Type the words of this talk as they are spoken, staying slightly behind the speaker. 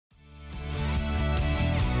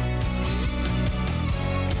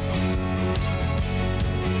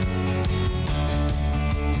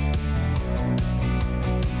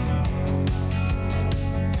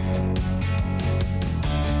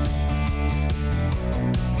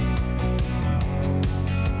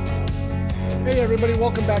everybody,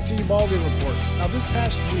 welcome back to Ubaldi Reports. Now, this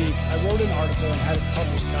past week, I wrote an article and had it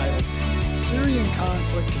published titled, Syrian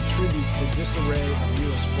Conflict Contributes to Disarray of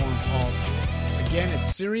U.S. Foreign Policy. Again,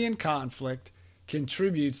 it's Syrian Conflict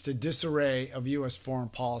Contributes to Disarray of U.S. Foreign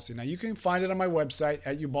Policy. Now, you can find it on my website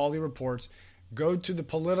at Ubaldi Reports. Go to the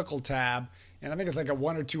political tab, and I think it's like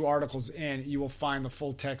one or two articles in, you will find the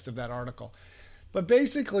full text of that article. But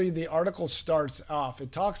basically, the article starts off.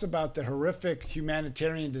 It talks about the horrific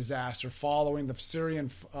humanitarian disaster following the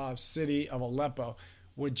Syrian city of Aleppo,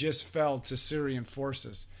 which just fell to Syrian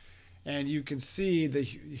forces. And you can see the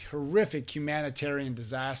horrific humanitarian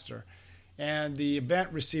disaster. And the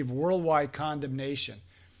event received worldwide condemnation.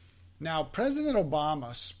 Now, President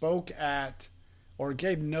Obama spoke at, or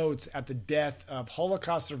gave notes at the death of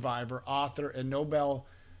Holocaust survivor, author, and Nobel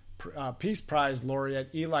Peace Prize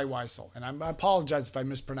laureate Elie Wiesel, and I apologize if I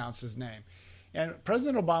mispronounce his name. And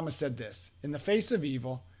President Obama said this: in the face of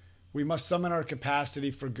evil, we must summon our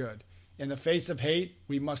capacity for good. In the face of hate,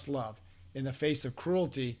 we must love. In the face of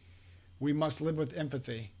cruelty, we must live with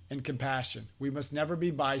empathy and compassion. We must never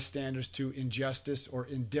be bystanders to injustice or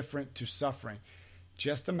indifferent to suffering.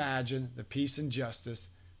 Just imagine the peace and justice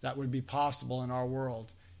that would be possible in our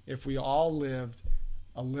world if we all lived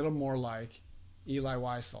a little more like Elie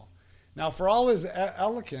Wiesel. Now, for all his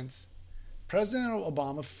eloquence, President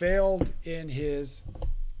Obama failed in his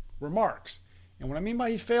remarks. And what I mean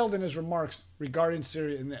by he failed in his remarks regarding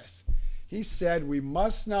Syria in this, he said we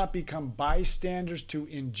must not become bystanders to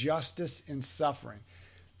injustice and suffering.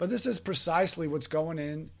 But this is precisely what's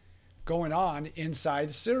going on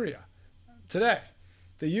inside Syria today.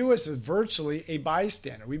 The U.S. is virtually a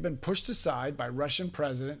bystander. We've been pushed aside by Russian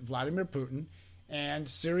President Vladimir Putin and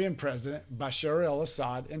Syrian President Bashar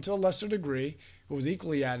al-Assad, and to a lesser degree, who was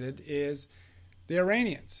equally added, is the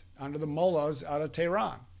Iranians under the mullahs out of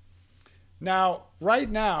Tehran. Now,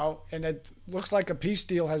 right now, and it looks like a peace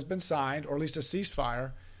deal has been signed, or at least a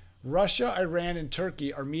ceasefire, Russia, Iran, and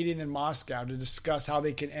Turkey are meeting in Moscow to discuss how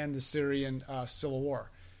they can end the Syrian civil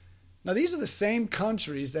war. Now, these are the same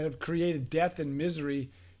countries that have created death and misery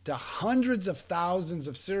to hundreds of thousands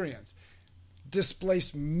of Syrians,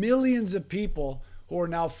 displaced millions of people who are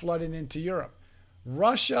now flooding into Europe.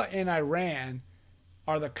 Russia and Iran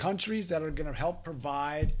are the countries that are going to help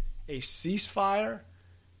provide a ceasefire.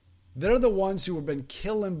 They're the ones who have been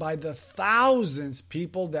killing by the thousands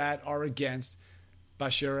people that are against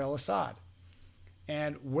Bashar al-Assad.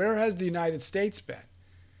 And where has the United States been?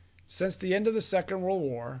 Since the end of the Second World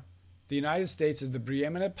War, the United States is the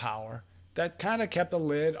preeminent power that kind of kept a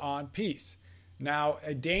lid on peace. Now,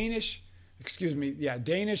 a Danish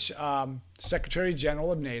Secretary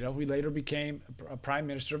General of NATO, who later became a prime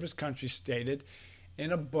minister of his country, stated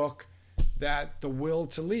in a book that the will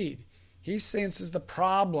to lead. He senses the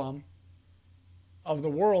problem of the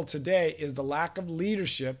world today is the lack of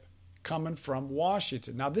leadership coming from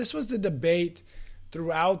Washington. Now, this was the debate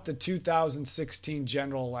throughout the 2016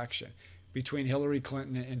 general election between Hillary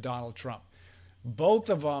Clinton and Donald Trump. Both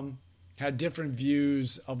of them had different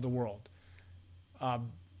views of the world.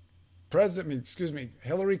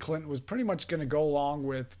 Hillary Clinton was pretty much going to go along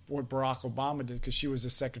with what Barack Obama did because she was the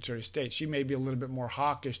Secretary of State. She may be a little bit more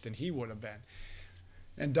hawkish than he would have been.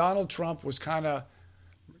 And Donald Trump was kind of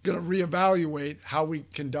going to reevaluate how we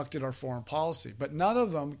conducted our foreign policy. But none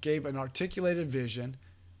of them gave an articulated vision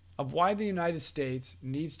of why the United States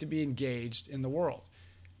needs to be engaged in the world.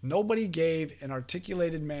 Nobody gave an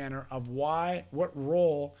articulated manner of what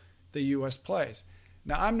role the U.S. plays.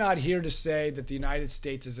 Now, I'm not here to say that the United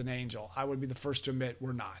States is an angel. I would be the first to admit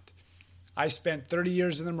we're not. I spent 30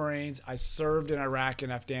 years in the Marines. I served in Iraq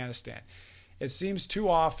and Afghanistan. It seems too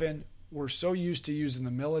often we're so used to using the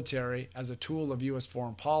military as a tool of U.S.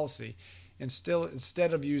 foreign policy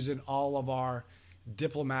instead of using all of our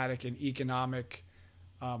diplomatic and economic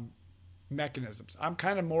mechanisms. I'm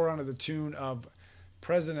kind of more under the tune of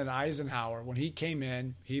President Eisenhower. When he came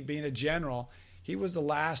in, he being a general, he was the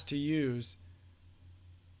last to use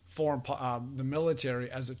the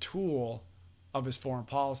military as a tool of his foreign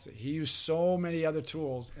policy. He used so many other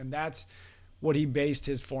tools, and that's what he based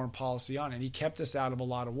his foreign policy on. And he kept us out of a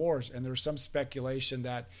lot of wars. And there was some speculation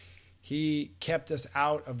that he kept us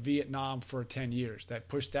out of Vietnam for 10 years, that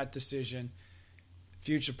pushed that decision.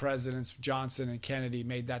 Future presidents Johnson and Kennedy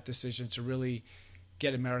made that decision to really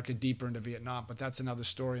get America deeper into Vietnam. But that's another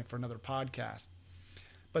story for another podcast.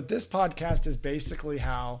 But this podcast is basically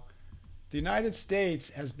how the United States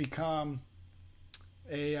has become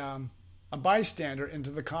a bystander into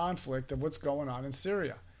the conflict of what's going on in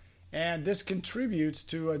Syria. And this contributes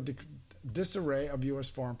to a disarray of U.S.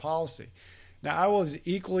 foreign policy. Now, I was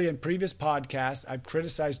equally in previous podcasts, I've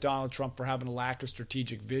criticized Donald Trump for having a lack of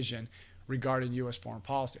strategic vision regarding U.S. foreign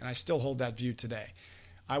policy. And I still hold that view today.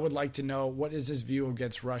 I would like to know, what is his view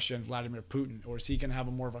against Russia and Vladimir Putin? Or is he going to have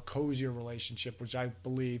a more of a cozier relationship, which I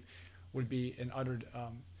believe would be an utter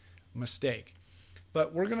mistake.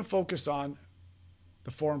 But we're going to focus on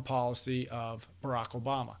the foreign policy of Barack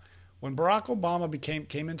Obama. When Barack Obama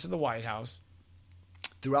came into the White House,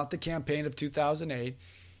 throughout the campaign of 2008,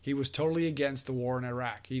 he was totally against the war in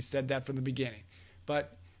Iraq. He said that from the beginning.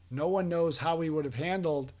 But no one knows how he would have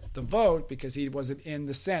handled the vote because he wasn't in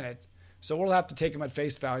the Senate. So we'll have to take him at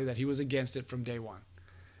face value that he was against it from day one.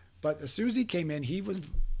 But as soon as he came in, he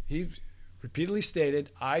repeatedly stated,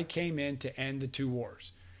 I came in to end the two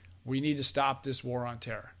wars. We need to stop this war on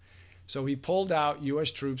terror. So he pulled out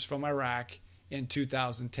U.S. troops from Iraq in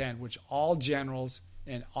 2010, which all generals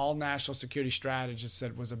and all national security strategists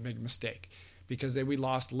said was a big mistake because we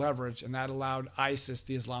lost leverage, and that allowed ISIS,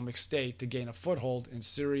 the Islamic State, to gain a foothold in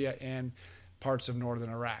Syria and parts of northern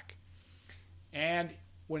Iraq. And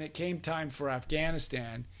when it came time for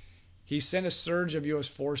Afghanistan, he sent a surge of U.S.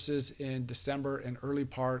 forces in December and early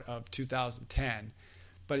part of 2010.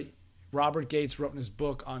 But Robert Gates wrote in his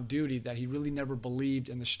book On Duty that he really never believed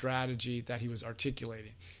in the strategy that he was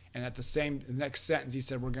articulating. And at the next sentence, he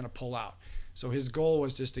said, we're going to pull out. So his goal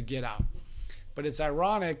was just to get out. But it's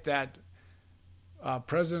ironic that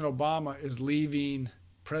President Obama is leaving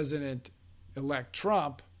President-elect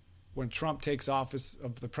Trump when Trump takes office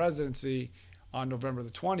of the presidency on November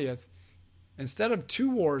the 20th. Instead of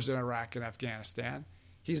 2 wars in Iraq and Afghanistan,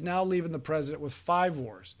 he's now leaving the president with 5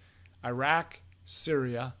 wars: Iraq,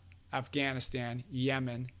 Syria, Afghanistan,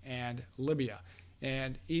 Yemen, and Libya.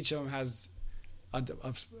 And each of them has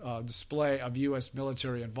a display of U.S.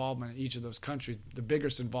 military involvement in each of those countries. The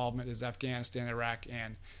biggest involvement is Afghanistan, Iraq,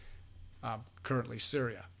 and currently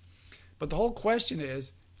Syria. But the whole question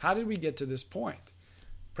is, how did we get to this point?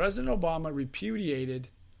 President Obama repudiated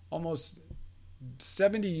almost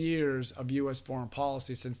 70 years of U.S. foreign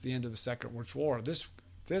policy since the end of the Second World War.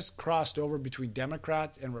 This crossed over between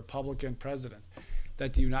Democrats and Republican presidents,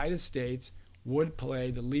 that the United States would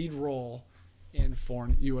play the lead role in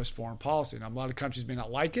U.S. foreign policy. Now, a lot of countries may not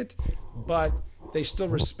like it, but they still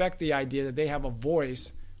respect the idea that they have a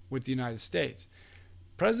voice with the United States.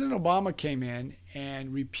 President Obama came in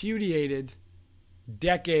and repudiated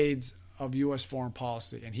decades of U.S. foreign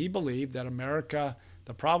policy, and he believed that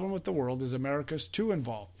the problem with the world is America's too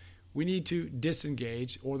involved. We need to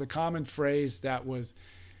disengage, or the common phrase that was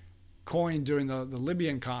coined during the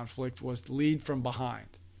Libyan conflict was lead from behind.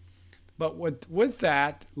 But with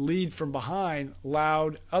that, lead from behind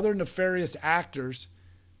allowed other nefarious actors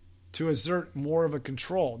to exert more of a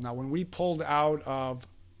control. Now, when we pulled out of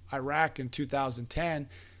Iraq in 2010,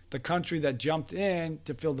 the country that jumped in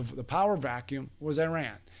to fill the power vacuum was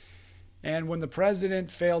Iran. And when the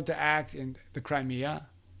president failed to act in the Crimea,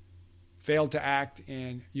 failed to act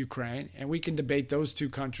in Ukraine, and we can debate those two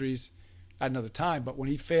countries at another time, but when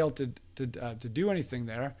he failed to do anything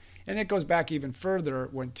there, and it goes back even further,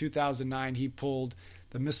 when 2009 he pulled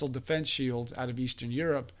the missile defense shields out of Eastern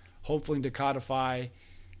Europe, hopefully to codify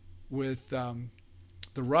with the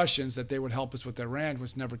Russians that they would help us with Iran,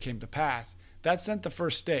 which never came to pass. That sent the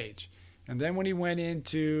first stage. And then when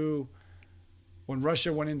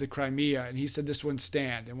Russia went into Crimea, and he said this wouldn't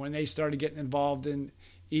stand, and when they started getting involved in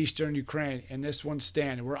Eastern Ukraine, and this wouldn't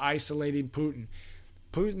stand, and we're isolating Putin.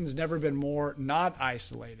 Putin's never been more not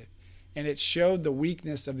isolated. And it showed the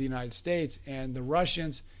weakness of the United States, and the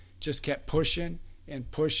Russians just kept pushing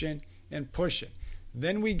and pushing and pushing.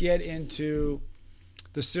 Then we get into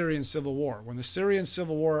the Syrian Civil War. When the Syrian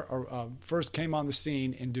Civil War first came on the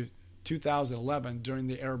scene in 2011 during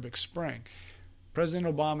the Arabic Spring,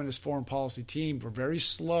 President Obama and his foreign policy team were very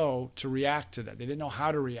slow to react to that. They didn't know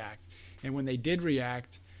how to react. And when they did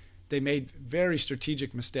react, they made very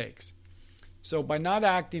strategic mistakes. So by not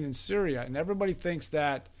acting in Syria, and everybody thinks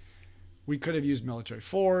that we could have used military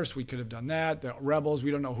force, we could have done that, the rebels,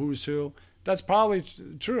 we don't know who's who. That's probably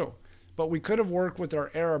true. But we could have worked with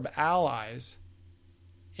our Arab allies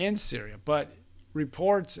in Syria. But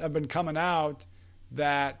reports have been coming out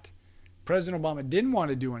that President Obama didn't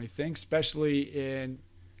want to do anything, especially in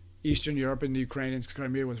Eastern Europe and the Ukraine and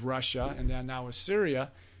Crimea with Russia, and then now with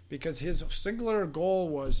Syria, because his singular goal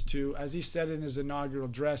was to, as he said in his inaugural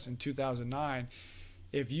address in 2009,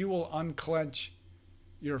 if you will unclench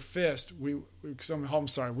your fist, we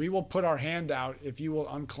will put our hand out if you will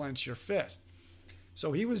unclench your fist.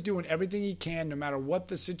 So he was doing everything he can, no matter what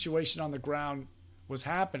the situation on the ground was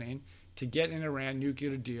happening, to get an Iran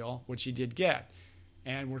nuclear deal, which he did get.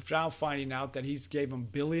 And we're now finding out that he's gave them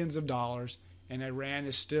billions of dollars, and Iran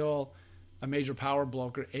is still a major power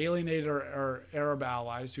blocker, alienated our Arab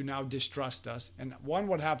allies who now distrust us. And one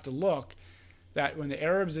would have to look that when the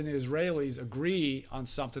Arabs and the Israelis agree on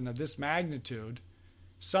something of this magnitude,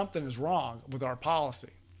 something is wrong with our policy.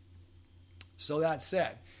 So that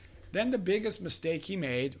said, then the biggest mistake he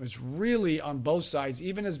made was really on both sides,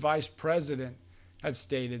 even his vice president had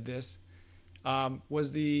stated this,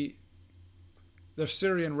 was the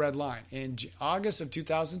Syrian red line. In August of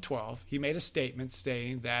 2012, he made a statement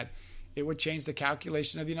stating that it would change the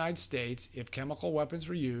calculation of the United States if chemical weapons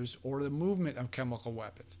were used or the movement of chemical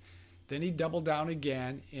weapons. Then he doubled down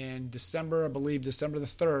again in December, I believe December the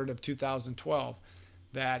 3rd of 2012,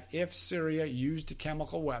 that if Syria used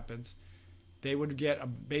chemical weapons, they would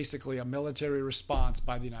get basically a military response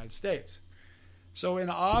by the United States. So in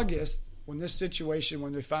August, when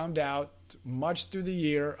we found out much through the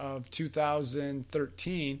year of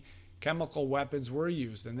 2013, chemical weapons were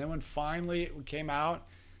used. And then when finally it came out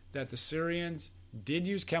that the Syrians did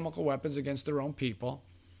use chemical weapons against their own people,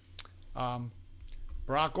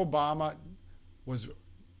 Barack Obama was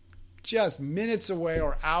just minutes away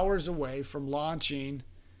or hours away from launching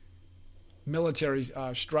military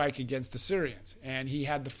strike against the Syrians. And he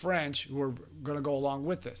had the French who were going to go along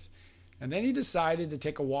with this. And then he decided to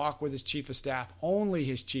take a walk with his chief of staff, only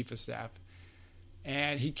his chief of staff.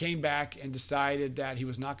 And he came back and decided that he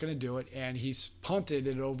was not going to do it. And he punted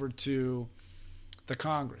it over to the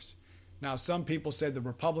Congress. Now, some people said the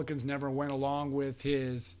Republicans never went along with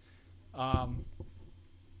his,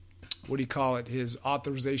 his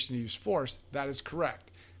authorization to use force. That is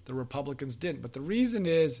correct. The Republicans didn't. But the reason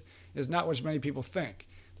is not what many people think.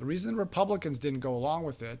 The reason the Republicans didn't go along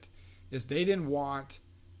with it is they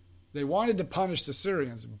wanted to punish the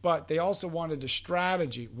Syrians, but they also wanted a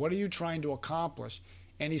strategy. What are you trying to accomplish?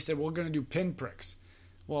 And he said, we're going to do pinpricks.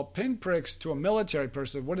 Well, pinpricks to a military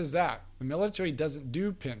person, what is that? The military doesn't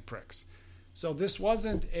do pinpricks. So this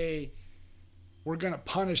wasn't we're going to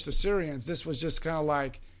punish the Syrians. This was just kind of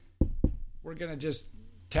like, we're going to just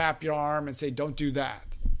tap your arm and say, don't do that.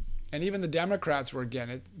 And even the Democrats were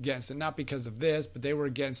against it, not because of this, but they were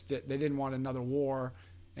against it. They didn't want another war,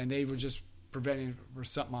 and they were just preventing for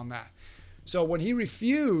something on that. So when he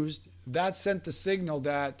refused, that sent the signal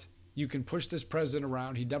that you can push this president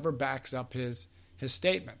around. He never backs up his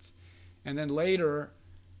statements. And then later,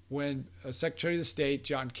 when Secretary of the State,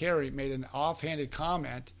 John Kerry, made an offhanded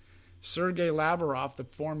comment, Sergei Lavrov, the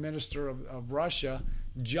foreign minister of Russia,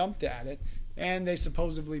 jumped at it, and they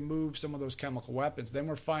supposedly moved some of those chemical weapons. Then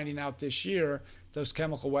we're finding out this year those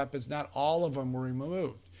chemical weapons, not all of them were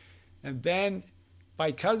removed. And then,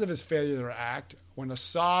 because of his failure to act, when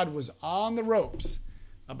Assad was on the ropes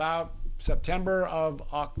about September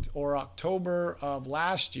or October of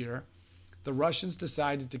last year, the Russians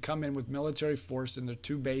decided to come in with military force in their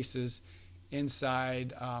two bases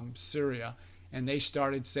inside Syria, and they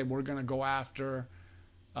started to say, we're going to go after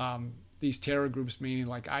these terror groups, meaning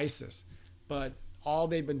like ISIS. But all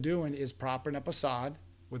they've been doing is propping up Assad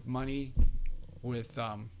with money, with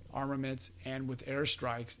armaments, and with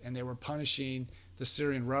airstrikes, and they were punishing the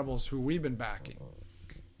Syrian rebels who we've been backing.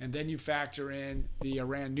 And then you factor in the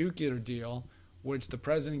Iran nuclear deal, which the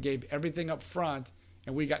president gave everything up front,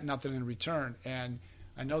 and we got nothing in return. And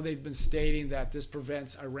I know they've been stating that this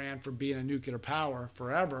prevents Iran from being a nuclear power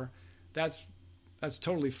forever. That's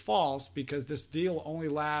totally false, because this deal only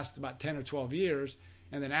lasts about 10 or 12 years,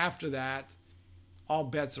 and then after that, all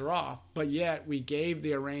bets are off. But yet we gave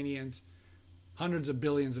the Iranians hundreds of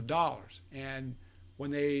billions of dollars. And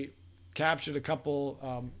when they captured a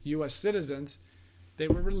couple U.S. citizens, they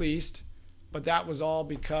were released, but that was all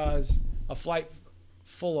because a flight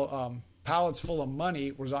full of pallets full of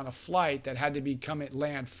money was on a flight that had to come at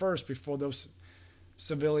land first before those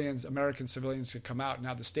civilians, American civilians, could come out.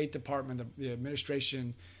 Now, the State Department, the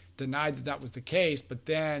administration denied that was the case, but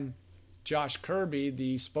then Josh Kirby,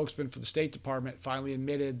 the spokesman for the State Department, finally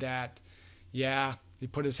admitted that, yeah, he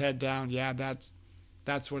put his head down, yeah,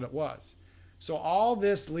 that's what it was. So all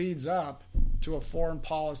this leads up to a foreign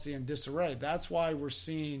policy in disarray. That's why we're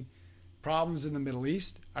seeing problems in the Middle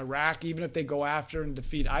East. Iraq, even if they go after and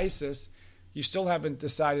defeat ISIS, you still haven't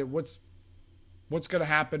decided what's going to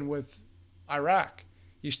happen with Iraq.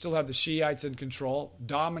 You still have the Shiites in control,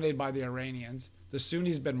 dominated by the Iranians. The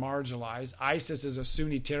Sunnis been marginalized. ISIS is a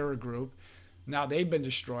Sunni terror group. Now they've been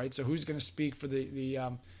destroyed. So who's going to speak for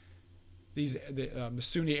the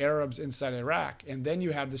Sunni Arabs inside Iraq? And then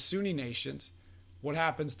you have the Sunni nations. What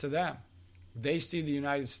happens to them? They see the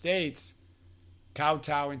United States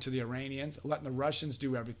kowtowing to the Iranians, letting the Russians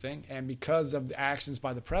do everything, and because of the actions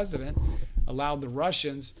by the president, allowed the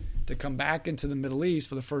Russians to come back into the Middle East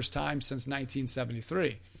for the first time since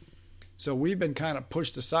 1973. So we've been kind of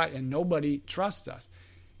pushed aside and nobody trusts us.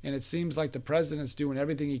 And it seems like the president's doing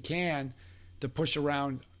everything he can to push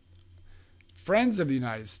around friends of the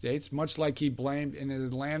United States, much like he blamed in an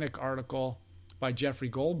Atlantic article by Jeffrey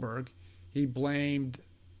Goldberg. He blamed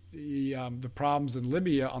the problems in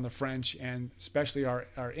Libya on the French and especially our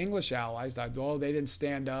English allies. That, oh, they didn't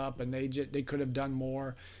stand up and they could have done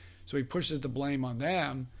more. So he pushes the blame on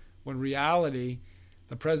them when in reality,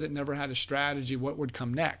 the president never had a strategy what would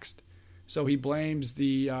come next. So he blames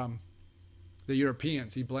the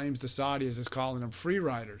Europeans. He blames the Saudis as calling them free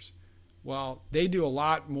riders. Well, they do a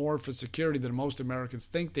lot more for security than most Americans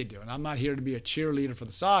think they do. And I'm not here to be a cheerleader for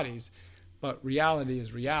the Saudis, but reality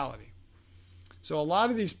is reality. So a lot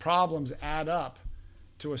of these problems add up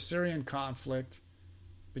to a Syrian conflict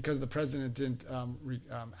because the president didn't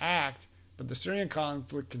act, but the Syrian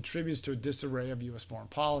conflict contributes to a disarray of U.S. foreign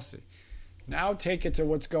policy. Now take it to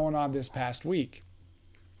what's going on this past week.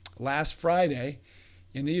 Last Friday,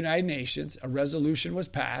 in the United Nations, a resolution was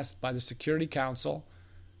passed by the Security Council,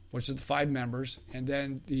 which is the 5 members, and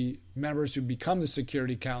then the members who become the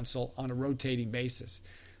Security Council on a rotating basis.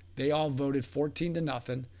 They all voted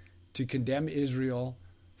 14-0 to condemn Israel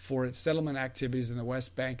for its settlement activities in the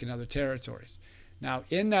West Bank and other territories. Now,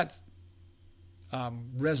 in that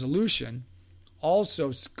resolution,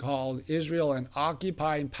 also called Israel an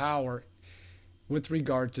occupying power with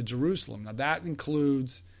regard to Jerusalem. Now, that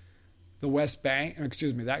includes the West Bank,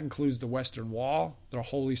 that includes the Western Wall, their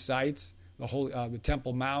holy sites, the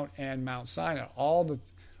Temple Mount and Mount Sinai, all the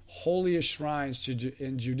holiest shrines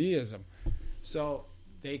in Judaism. So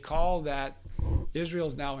they call that Israel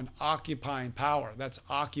is now an occupying power. That's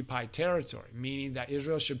occupied territory, meaning that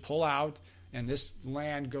Israel should pull out and this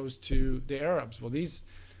land goes to the Arabs. Well, these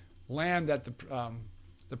land that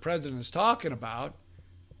the president is talking about,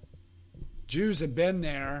 Jews have been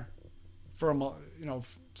there for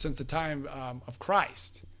since the time of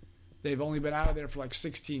Christ. They've only been out of there for like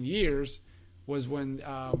 16 years. Was when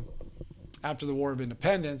after the War of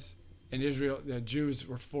Independence in Israel, the Jews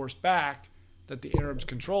were forced back, that the Arabs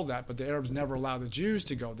controlled that, but the Arabs never allow the Jews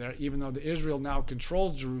to go there. Even though the Israel now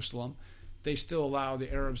controls Jerusalem, they still allow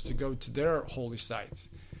the Arabs to go to their holy sites.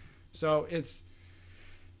 So it's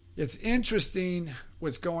interesting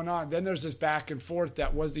what's going on. Then there's this back and forth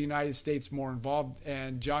that was the United States more involved,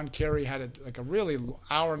 and John Kerry had a really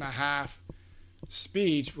hour and a half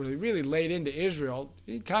speech where he really laid into Israel.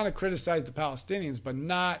 He kind of criticized the Palestinians, but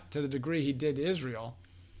not to the degree he did Israel.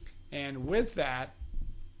 And with that,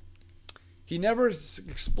 he never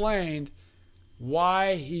explained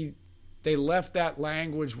why they left that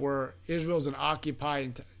language where Israel's an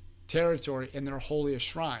occupied territory in their holiest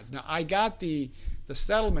shrines. Now, I got the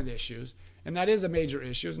settlement issues, and that is a major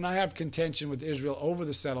issue, and I have contention with Israel over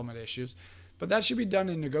the settlement issues, but that should be done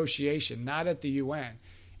in negotiation, not at the UN.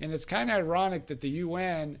 And it's kind of ironic that the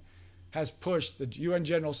UN has pushed, the UN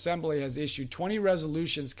General Assembly has issued 20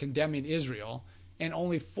 resolutions condemning Israel, and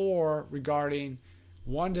only 4 regarding,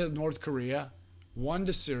 1 to North Korea, 1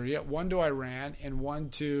 to Syria, 1 to Iran, and 1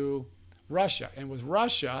 to Russia. And with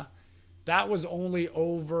Russia, that was only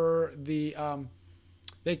over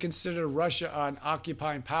they considered Russia an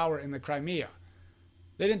occupying power in the Crimea.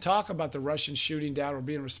 They didn't talk about the Russians shooting down or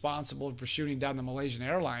being responsible for shooting down the Malaysian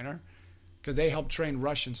airliner, because they helped train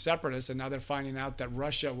Russian separatists, and now they're finding out that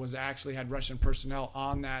Russia had Russian personnel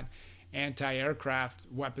on that anti-aircraft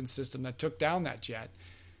weapon system that took down that jet.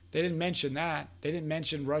 They didn't mention that. They didn't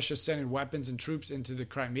mention Russia sending weapons and troops into the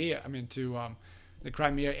Crimea. The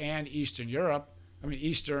Crimea and Eastern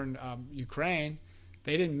Ukraine.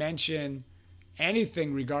 They didn't mention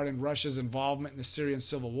anything regarding Russia's involvement in the Syrian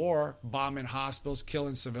civil war, bombing hospitals,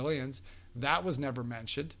 killing civilians. That was never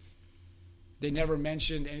mentioned. They never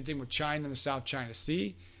mentioned anything with China in the South China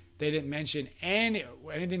Sea. They didn't mention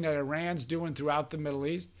anything that Iran's doing throughout the Middle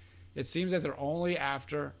East. It seems that they're only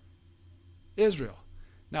after Israel.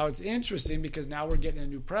 Now, it's interesting because now we're getting a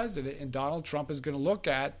new president, and Donald Trump is going to look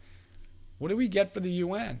at, what do we get for the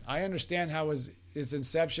UN? I understand how its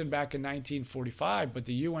inception back in 1945, but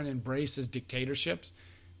the UN embraces dictatorships.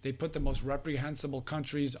 They put the most reprehensible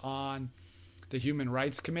countries on the Human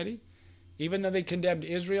Rights Committee. Even though they condemned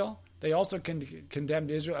Israel, they also condemned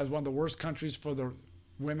Israel as one of the worst countries for the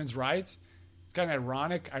women's rights. It's kind of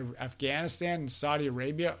ironic. Afghanistan and Saudi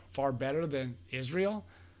Arabia far better than Israel.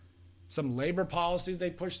 Some labor policies they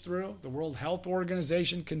pushed through. The World Health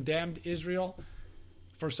Organization condemned Israel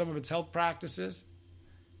for some of its health practices.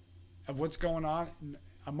 Of what's going on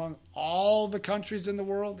among all the countries in the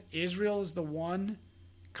world, Israel is the one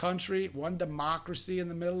country, one democracy in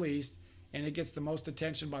the Middle East, and it gets the most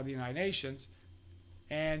attention by the United Nations.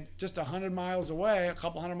 And just 100 miles away, a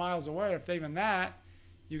couple hundred miles away, if even that,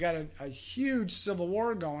 You got a huge civil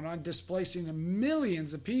war going on, displacing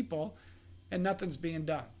millions of people, and nothing's being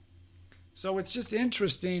done. So it's just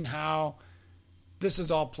interesting how this is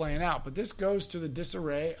all playing out. But this goes to the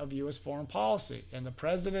disarray of U.S. foreign policy. And the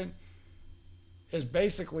president is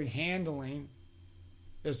basically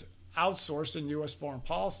is outsourcing U.S. foreign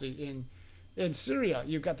policy. In Syria,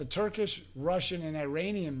 you've got the Turkish, Russian, and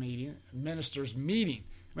Iranian ministers meeting.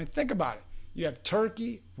 I mean, think about it. You have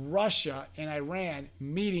Turkey, Russia, and Iran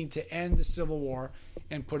meeting to end the civil war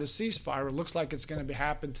and put a ceasefire. It looks like it's going to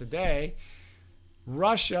happen today.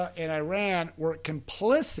 Russia and Iran were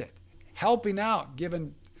complicit, helping out,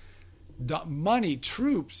 giving money,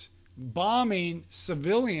 troops, bombing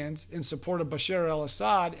civilians in support of Bashar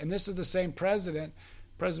al-Assad. And this is the same President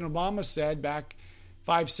Obama said back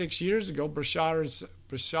 5-6 years ago,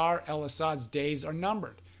 Bashar al-Assad's days are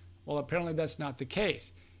numbered. Well, apparently that's not the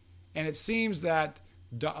case. And it seems that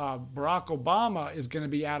Barack Obama is going to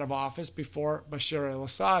be out of office before Bashar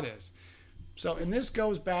al-Assad is. So, and this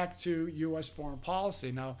goes back to U.S. foreign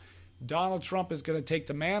policy. Now, Donald Trump is going to take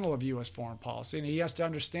the mantle of U.S. foreign policy, and he has to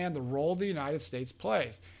understand the role the United States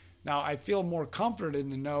plays. Now, I feel more comforted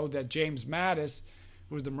to know that James Mattis,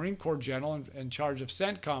 who was the Marine Corps general in charge of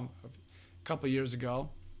CENTCOM a couple of years ago,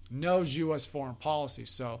 knows U.S. foreign policy.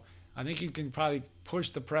 So I think he can probably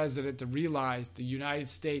push the president to realize the United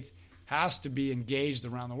States has to be engaged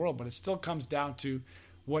around the world. But it still comes down to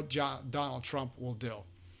what Donald Trump will do.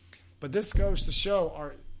 But this goes to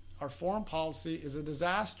show our foreign policy is a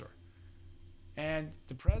disaster. And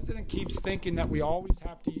the president keeps thinking that we always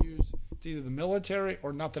have to use it's either the military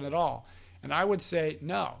or nothing at all. And I would say,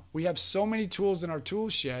 no, we have so many tools in our tool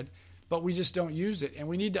shed, but we just don't use it. And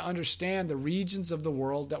we need to understand the regions of the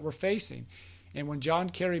world that we're facing. And when John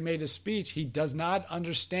Kerry made his speech, he does not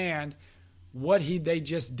understand what they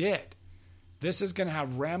just did. This is going to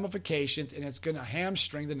have ramifications, and it's going to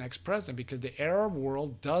hamstring the next president because the Arab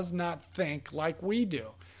world does not think like we do.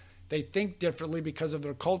 They think differently because of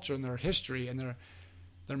their culture and their history and their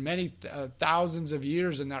many thousands of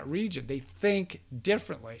years in that region. They think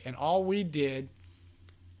differently, and all we did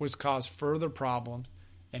was cause further problems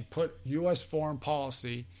and put U.S. foreign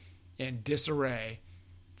policy in disarray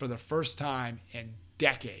for the first time in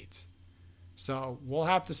decades. So we'll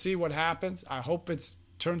have to see what happens. I hope it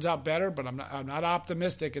turns out better, but I'm not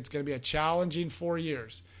optimistic. It's going to be a challenging 4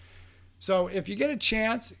 years. So if you get a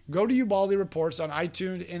chance, go to Ubaldi Reports on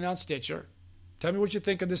iTunes and on Stitcher. Tell me what you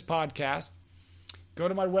think of this podcast. Go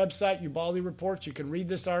to my website, Ubaldi Reports. You can read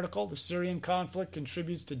this article. The Syrian conflict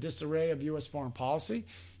contributes to disarray of U.S. foreign policy.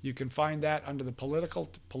 You can find that under the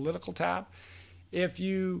political tab. If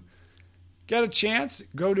you get a chance,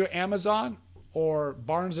 go to Amazon or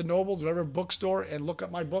Barnes & Noble, whatever bookstore, and look up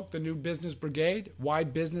my book, The New Business Brigade, Why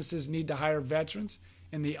Businesses Need to Hire Veterans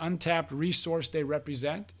and the Untapped Resource They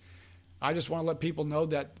Represent. I just want to let people know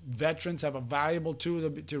that veterans have a valuable tool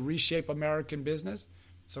to reshape American business.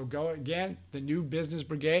 So go again, The New Business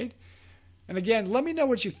Brigade. And again, let me know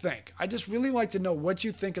what you think. I just really like to know what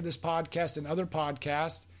you think of this podcast and other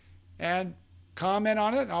podcasts, and comment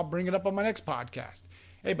on it, and I'll bring it up on my next podcast.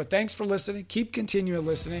 Hey, but thanks for listening. Keep continuing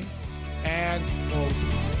listening, and we'll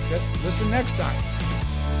listen next time.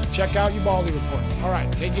 Check out Ubaldi Reports. All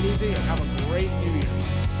right, take it easy and have a great New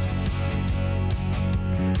Year's.